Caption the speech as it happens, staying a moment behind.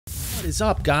What is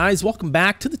up, guys? Welcome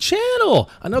back to the channel.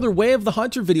 Another Way of the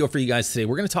Hunter video for you guys today.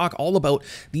 We're going to talk all about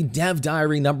the Dev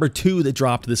Diary number 2 that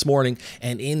dropped this morning.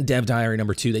 And in Dev Diary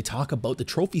number 2, they talk about the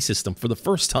trophy system for the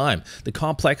first time. The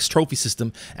complex trophy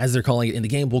system, as they're calling it in the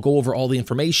game. We'll go over all the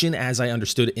information as I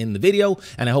understood it in the video,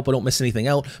 and I hope I don't miss anything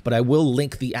out, but I will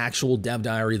link the actual Dev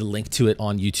Diary, the link to it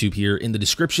on YouTube here in the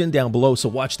description down below, so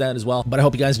watch that as well. But I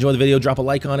hope you guys enjoy the video. Drop a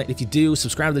like on it if you do.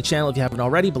 Subscribe to the channel if you haven't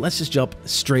already, but let's just jump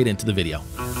straight into the video.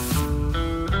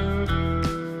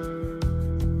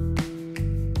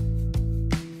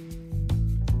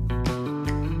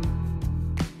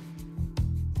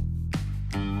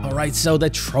 Alright, so the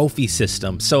trophy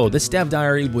system. So this Dev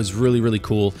Diary was really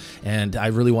cool, and I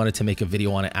really wanted to make a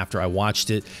video on it after I watched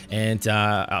it, and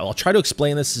I'll try to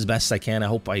explain this as best I can. I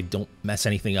hope I don't mess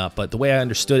anything up, but the way I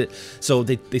understood it, so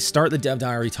they start the Dev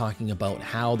Diary talking about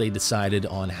how they decided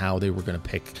on how they were going to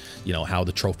pick, you know, how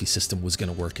the trophy system was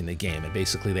going to work in the game, and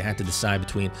basically they had to decide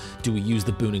between, do we use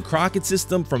the Boone and Crockett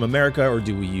system from America, or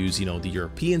do we use, you know, the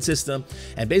European system?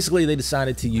 And basically they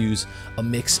decided to use a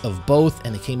mix of both,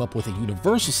 and they came up with a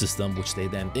universal system, which they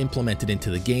then implemented into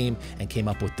the game and came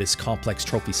up with this complex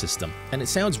trophy system. And it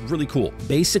sounds really cool.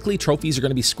 Basically, trophies are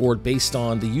going to be scored based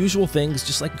on the usual things,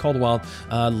 just like in Call of the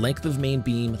Wild: length of main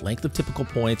beam, length of typical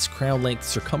points, crown length,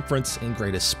 circumference, and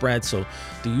greatest spread. So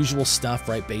the usual stuff,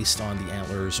 right, based on the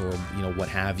antlers or, you know, what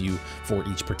have you for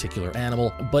each particular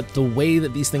animal. But the way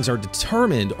that these things are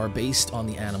determined are based on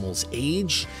the animal's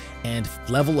age and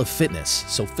level of fitness.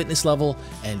 So fitness level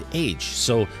and age.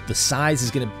 So the size is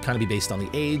going to kind of be based on the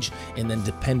age, and then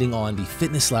depending on the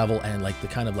fitness level and like the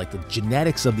kind of like the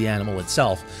genetics of the animal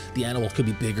itself, the animal could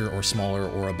be bigger or smaller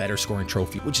or a better scoring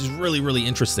trophy, which is really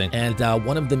interesting. And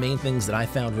one of the main things that I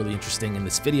found really interesting in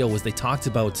this video was they talked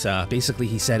about, basically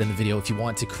he said in the video, if you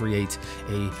want to create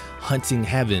a hunting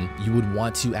heaven, you would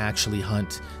want to actually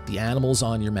hunt the animals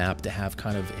on your map to have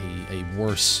kind of a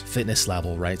worse fitness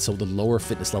level, right? So the lower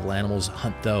fitness level animals,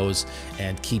 hunt those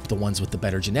and keep the ones with the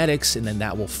better genetics, and then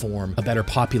that will form a better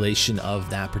population of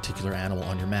that particular animal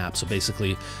on your map. So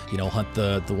basically, you know, hunt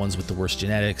the ones with the worst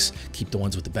genetics, keep the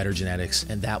ones with the better genetics,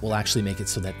 and that will actually make it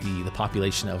so that the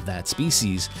population of that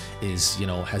species is, you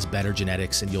know, has better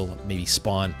genetics, and you'll maybe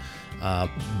spawn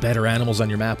better animals on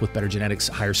your map with better genetics,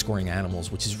 higher scoring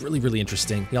animals, which is really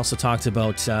interesting. He also talked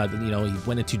about, you know, he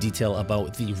went into detail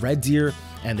about the red deer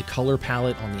and the color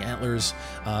palette on the antlers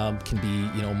can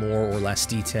be, you know, more or less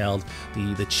detailed.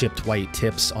 The chipped white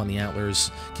tips on the antlers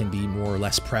can be more or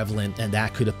less prevalent, and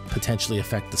that could potentially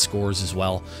affect the scores as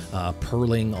well.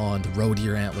 Pearling on the roe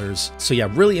deer antlers. So yeah,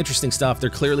 really interesting stuff. They're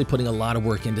clearly putting a lot of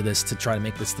work into this to try to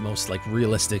make this the most like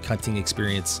realistic hunting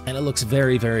experience, and it looks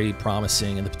very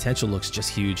promising, and the potential looks just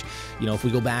huge. You know, if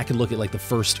we go back and look at like the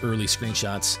first early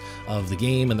screenshots of the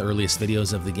game and the earliest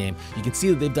videos of the game, you can see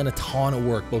that they've done a ton of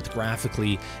work both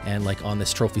graphically and like on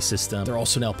this trophy system. They're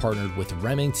also now partnered with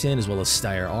Remington as well as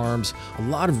Steyr Arms. A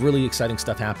lot of really exciting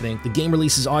stuff happening. The game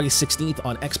releases August 16th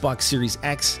on Xbox Series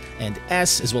X and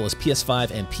S, as well as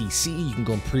PS5 and PC. You can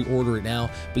go and pre-order it now.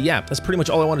 But yeah, that's pretty much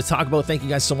all I want to talk about. Thank you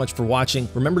guys so much for watching.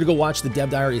 Remember to go watch the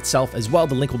Dev Diary itself as well.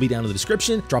 The link will be down in the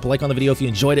description. Drop a like on the video if you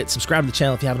enjoyed it. Subscribe to the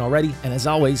channel if you haven't already. And as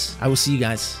always, I will see you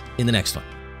guys in the next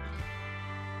one.